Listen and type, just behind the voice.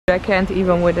I can't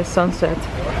even with the sunset.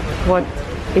 What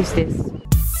is this?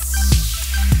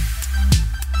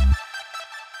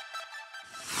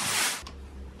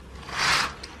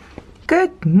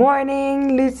 Good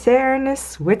morning, Lucerne,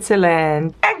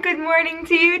 Switzerland. And good morning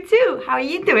to you too. How are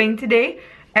you doing today?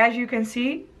 As you can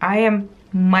see, I am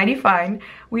mighty fine.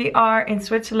 We are in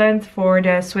Switzerland for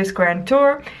the Swiss Grand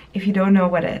Tour. If you don't know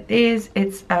what it is,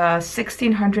 it's a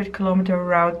 1600-kilometer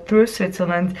route through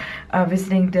Switzerland,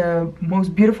 visiting the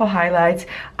most beautiful highlights.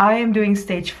 I am doing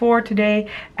stage 4 today,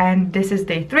 and this is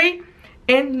day 3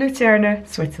 in Lucerne,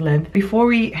 Switzerland. Before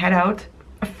we head out,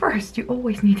 first you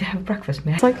always need to have breakfast,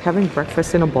 man. It's like having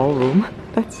breakfast in a ballroom.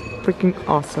 That's freaking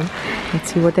awesome.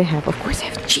 Let's see what they have. Of course they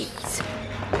have cheese,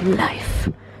 life,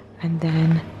 and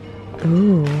then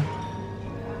ooh,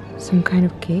 some kind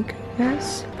of cake,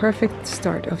 yes. Perfect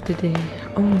start of the day.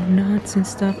 Oh, nuts and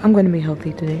stuff. I'm gonna be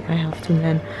healthy today. I have to,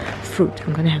 man. Fruit.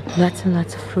 I'm gonna have lots and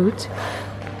lots of fruit.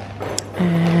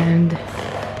 And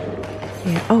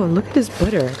yeah. Oh, look at this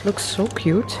butter. It looks so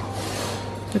cute.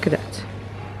 Look at that.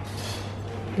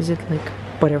 Is it like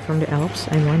butter from the Alps?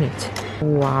 I want it.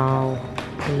 Wow.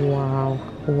 Wow.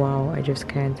 Wow, I just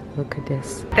can't. Look at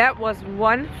this. That was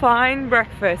one fine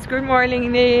breakfast. Good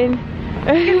morning, Lynn.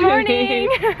 Good morning.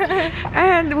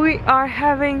 And we are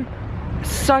having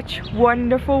such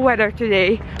wonderful weather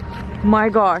today. My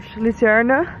gosh,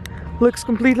 Lucerne looks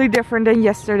completely different than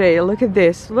yesterday. Look at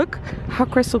this. Look how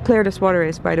crystal clear this water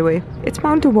is, by the way. It's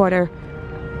mountain water.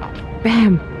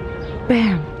 Bam,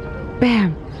 bam,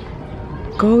 bam.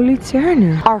 Go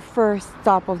Lucerne. Our first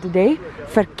stop of the day,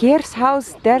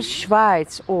 Verkehrshaus der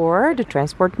Schweiz, or the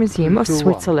Transport Museum of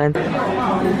Switzerland.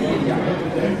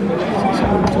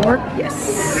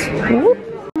 Yes. Whoop.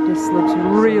 This looks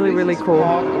really, really cool.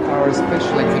 Our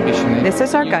special exhibition. This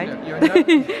is our guide.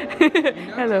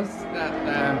 Hello.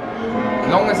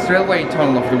 That longest railway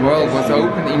tunnel of the world was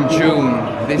opened in June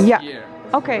this year.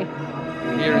 Okay.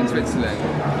 Here in Switzerland.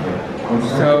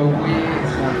 So we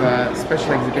have a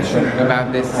special exhibition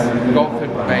about this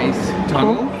Gotthard-based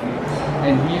tunnel.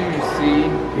 And here you see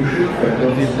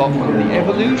the development, the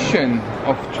evolution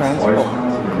of transport.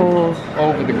 Cool.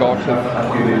 Over the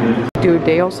Gotthard. Dude,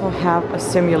 they also have a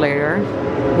simulator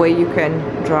where you can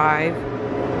drive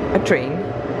a train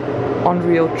on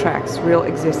real tracks, real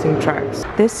existing tracks.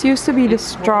 This used to be the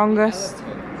strongest.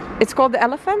 It's called the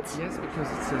Elephant? Yes, because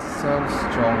it's a so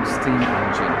strong steam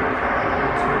engine.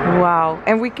 Wow,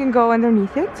 and we can go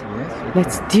underneath it? Yes.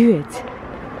 Let's do it.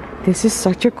 This is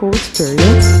such a cool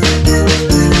experience.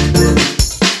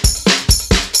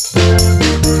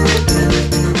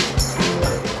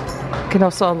 You can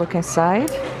also look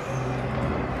inside.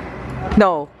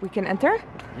 No, we can enter?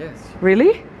 Yes.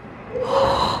 Really?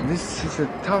 This is a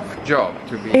tough job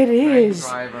to be It a is.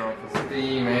 driver of a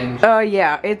steam engine. Oh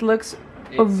yeah, it looks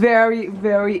very,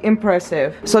 very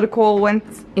impressive. So the coal went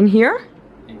in here?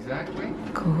 Exactly.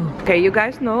 Cool. Okay, you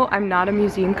guys know I'm not a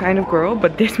museum kind of girl,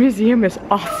 but this museum is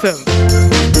awesome.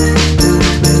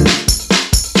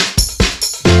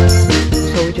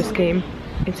 So we just came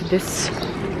into this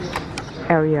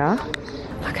area.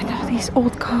 Look at all these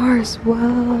old cars.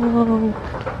 Wow.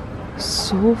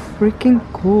 So freaking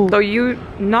cool. So you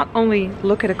not only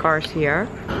look at the cars here,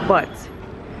 but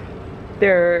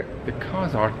the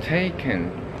cars are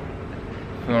taken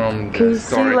from the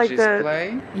storage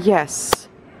display. Yes.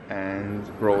 And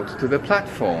brought to the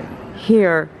platform.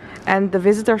 Here. And the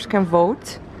visitors can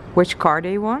vote which car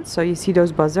they want. So you see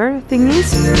those buzzer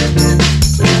thingies.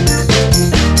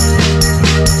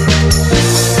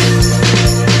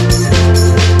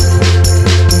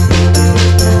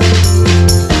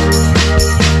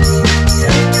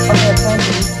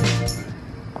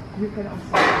 You can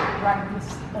also ride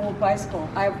this old bicycle.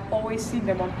 I've always seen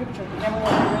them on pictures, never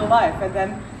in real life, and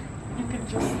then you can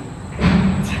just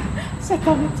sit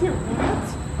on it too. What?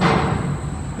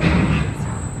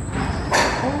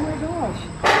 Oh my gosh.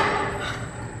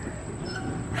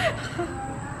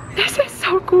 This is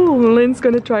so cool. Lynn's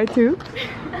gonna try too.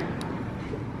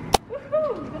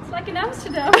 Woohoo! It's like in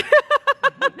Amsterdam.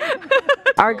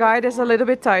 Our guide is a little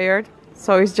bit tired,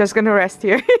 so he's just gonna rest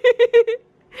here.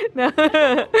 No.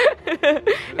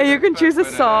 And you can choose a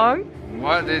song.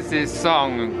 What is this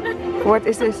song? What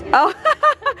is this? Oh,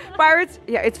 Pirates.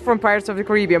 Yeah, it's from Pirates of the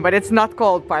Caribbean, but it's not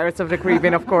called Pirates of the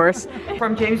Caribbean, of course.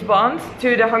 From James Bond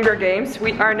to the Hunger Games,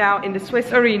 we are now in the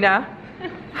Swiss arena.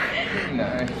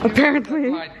 No, apparently.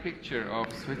 A light picture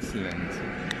of Switzerland.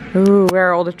 Ooh, where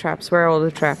are all the traps? Where are all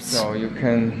the traps? So you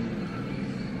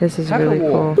can. This is really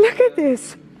cool. Look at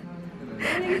this.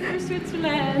 Running through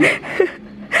Switzerland.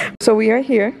 So we are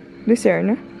here,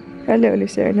 Lucerne. Hello,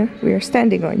 Lucerne. We are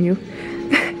standing on you.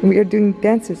 We are doing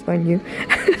dances on you.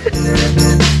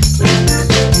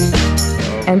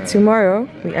 And tomorrow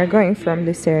we are going from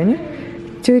Lucerne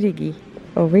to Rigi,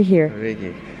 over here.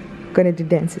 Rigi. Gonna do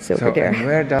dances over there. And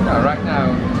we're done. Right now,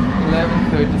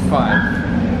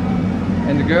 11:35.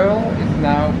 And the girl is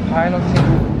now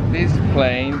piloting this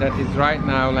plane that is right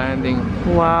now landing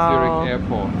Wow. Zurich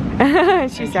Airport.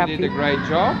 She's She happy. did a great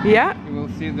job. Yeah. You will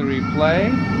see the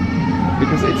replay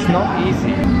because it's not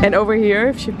easy. And over here,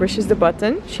 if she pushes the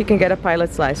button, she can get a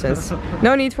pilot's license.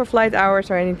 No need for flight hours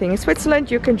or anything. In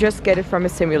Switzerland, you can just get it from a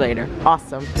simulator.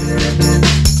 Awesome.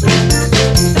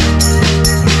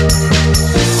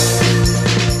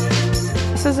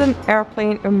 This is an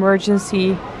airplane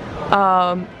emergency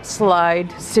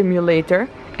slide simulator.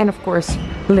 And of course,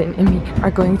 Lynn and me are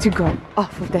going to go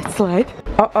off of that slide.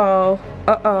 Uh-oh,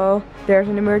 uh-oh, there's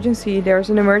an emergency,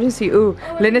 there's an emergency. Ooh,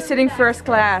 Lynn is sitting first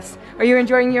class. Are you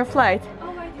enjoying your flight?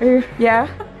 Oh my god. Yeah?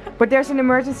 But there's an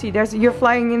emergency, you're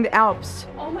flying in the Alps.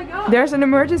 Oh my god. There's an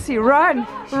emergency, run,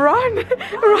 run,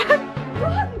 run.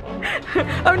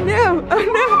 Oh no, oh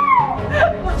no.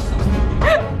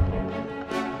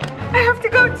 I have to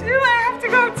go too, I have to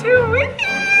go too.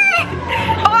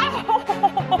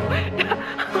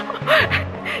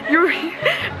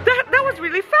 That was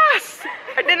really fast.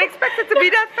 I didn't expect it to be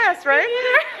that fast, right?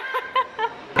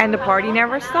 And the party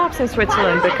never stops in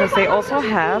Switzerland because they also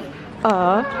have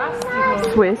a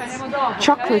Swiss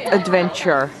chocolate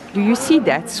adventure. Do you see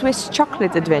that? Swiss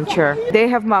chocolate adventure. They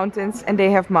have mountains and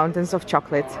they have mountains of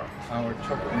chocolate. Our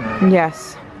chocolate.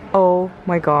 Yes. Oh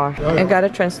my gosh. I got a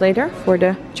translator for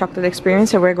the chocolate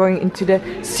experience and we're going into the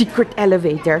secret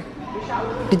elevator.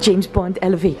 The James Bond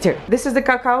elevator. This is the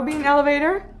cacao bean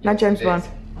elevator, not James Bond.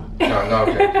 No, no,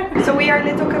 okay. So we are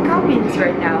little cacao beans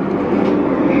right now.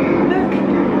 Look.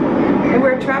 And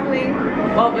we're traveling,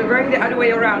 well, we're going the other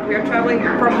way around. We are traveling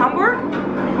from Hamburg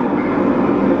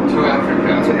To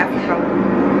Africa. to Africa.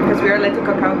 Because we are little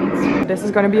cacao beans. This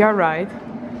is gonna be our ride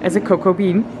as a cocoa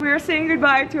bean. We are saying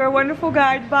goodbye to our wonderful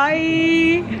guide.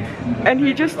 Bye. And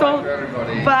he just told,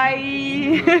 bye.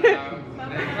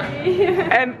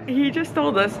 And he just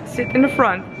told us, sit in the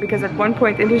front, because at one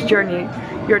point in this journey,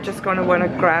 you're just gonna wanna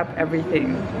grab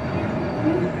everything.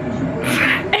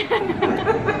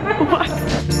 What?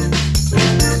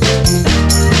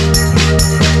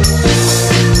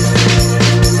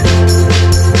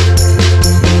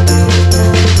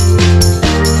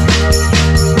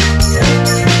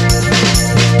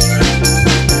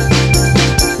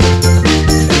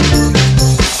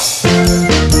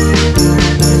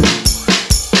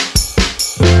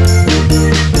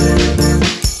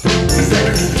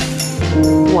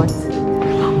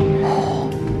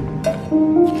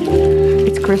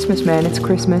 Christmas, man, it's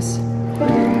Christmas.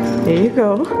 There you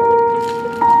go.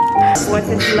 What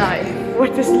is life?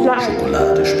 What is life?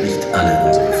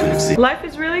 Life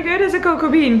is really good as a cocoa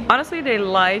bean. Honestly, they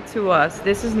lied to us.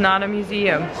 This is not a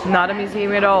museum. Not a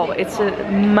museum at all. It's a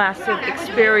massive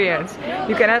experience.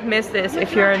 You cannot miss this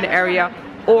if you're in the area.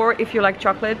 Or if you like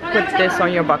chocolate, put this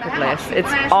on your bucket list.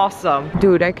 It's awesome.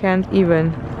 Dude, I can't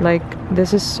even. Like,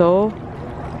 this is so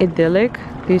idyllic.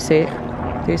 Do you say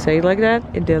it like that?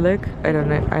 Idyllic? I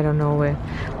don't know it.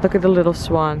 Look at the little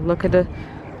swan. Look at the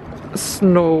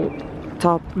snow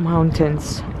top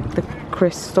mountains. The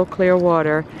crystal clear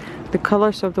water. The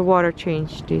colors of the water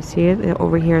change. Do you see it?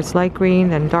 Over here it's light green,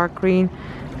 then dark green.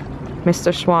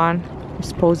 Mr. Swan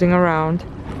is posing around.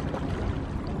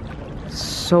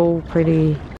 So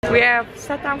pretty. We have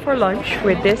sat down for lunch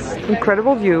with this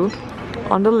incredible view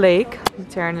on the lake,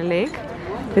 Lucerne Lake.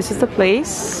 This is the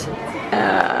place.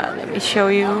 Let me show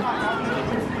you.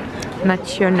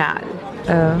 National.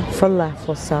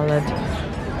 Falafel salad.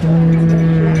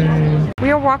 We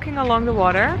are walking along the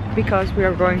water because we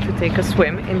are going to take a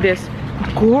swim in this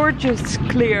gorgeous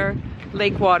clear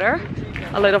lake water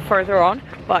a little further on.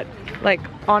 But like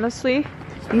honestly,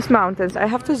 these mountains, I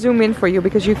have to zoom in for you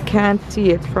because you can't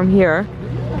see it from here.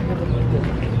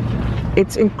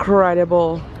 It's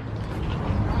incredible.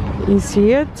 You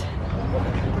see it?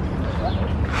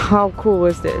 How cool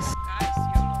is this?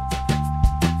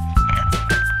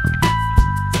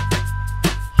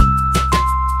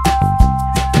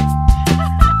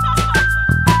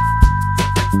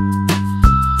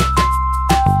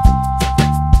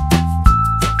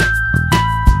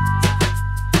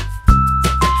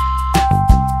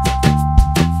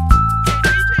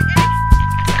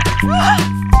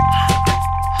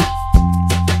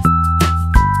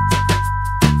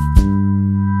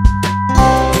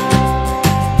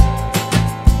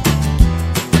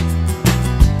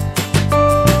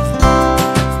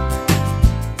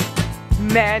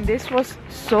 Man, this was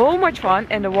so much fun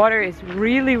and the water is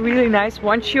really nice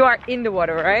once you are in the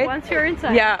water, right? Once you're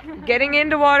inside. Yeah, getting in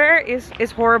the water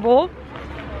is horrible.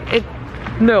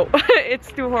 No,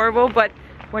 it's too horrible, but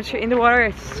once you're in the water,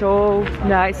 it's so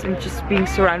nice, and just being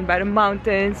surrounded by the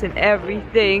mountains and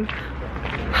everything.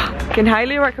 Can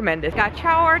highly recommend it. Got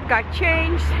showered, got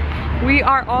changed. We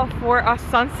are off for a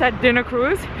sunset dinner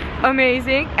cruise.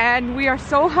 Amazing. And we are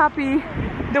so happy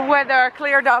the weather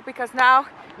cleared up, because now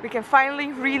we can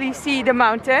finally really see the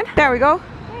mountain. There we go.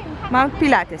 Mount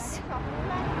Pilates.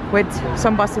 With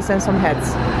some buses and some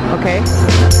heads. Okay.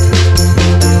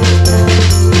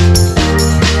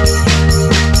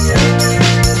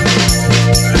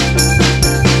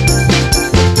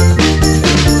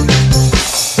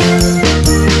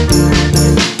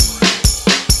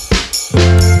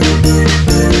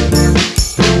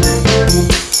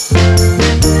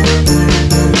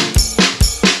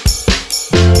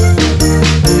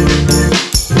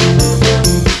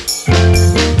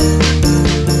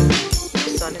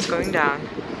 Down.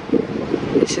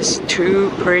 This is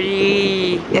too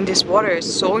pretty, and this water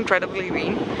is so incredibly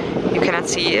green. You cannot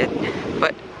see it,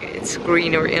 but it's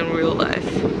greener in real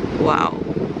life. Wow.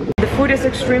 The food is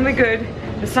extremely good.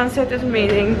 The sunset is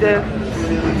amazing. The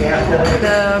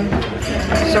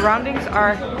surroundings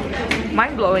are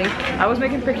mind-blowing. I was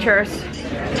making pictures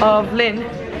of Lynn,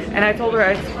 and I told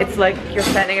her it's like you're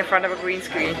standing in front of a green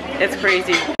screen. It's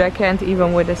crazy. I can't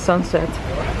even with the sunset.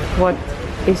 What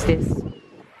is this?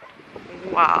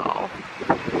 Wow,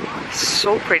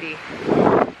 so pretty.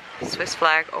 Swiss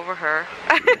flag over her.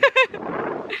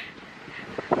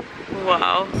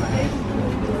 Wow.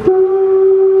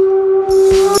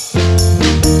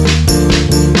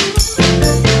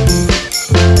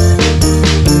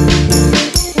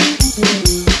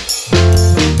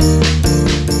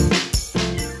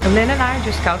 Lynn and I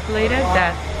just calculated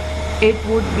that it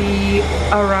would be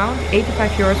around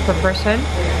 85 euros per person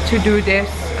to do this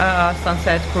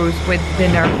sunset cruise with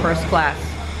dinner first class.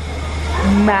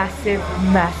 Massive,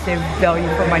 massive value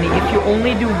for money. If you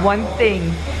only do one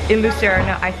thing in Lucerne,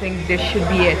 I think this should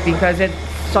be it, because it's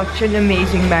such an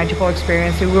amazing, magical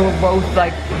experience. We were both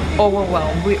like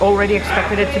overwhelmed. We already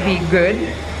expected it to be good,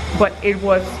 but it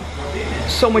was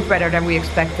so much better than we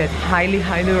expected. Highly,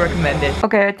 highly recommend it.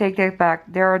 Okay, I take that back.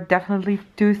 There are definitely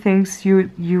two things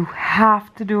you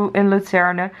have to do in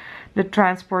Lucerne.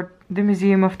 The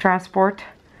Museum of Transport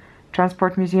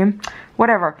Museum,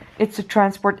 whatever. It's a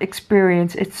transport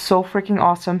experience. It's so freaking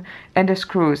awesome. And this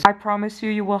cruise, I promise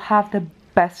you will have the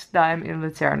best time in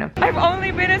Lucerne. I've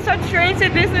only been in such trains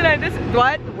at Disneyland.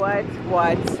 What?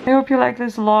 I hope you liked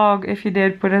this vlog. If you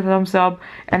did, put a thumbs up.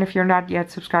 And if you're not yet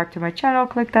subscribed to my channel,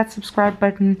 click that subscribe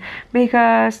button,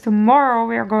 because tomorrow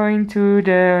we are going to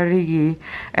the Rigi,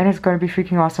 and it's going to be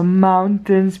freaking awesome.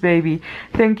 Mountains, baby.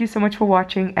 Thank you so much for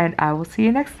watching, and I will see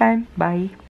you next time. Bye.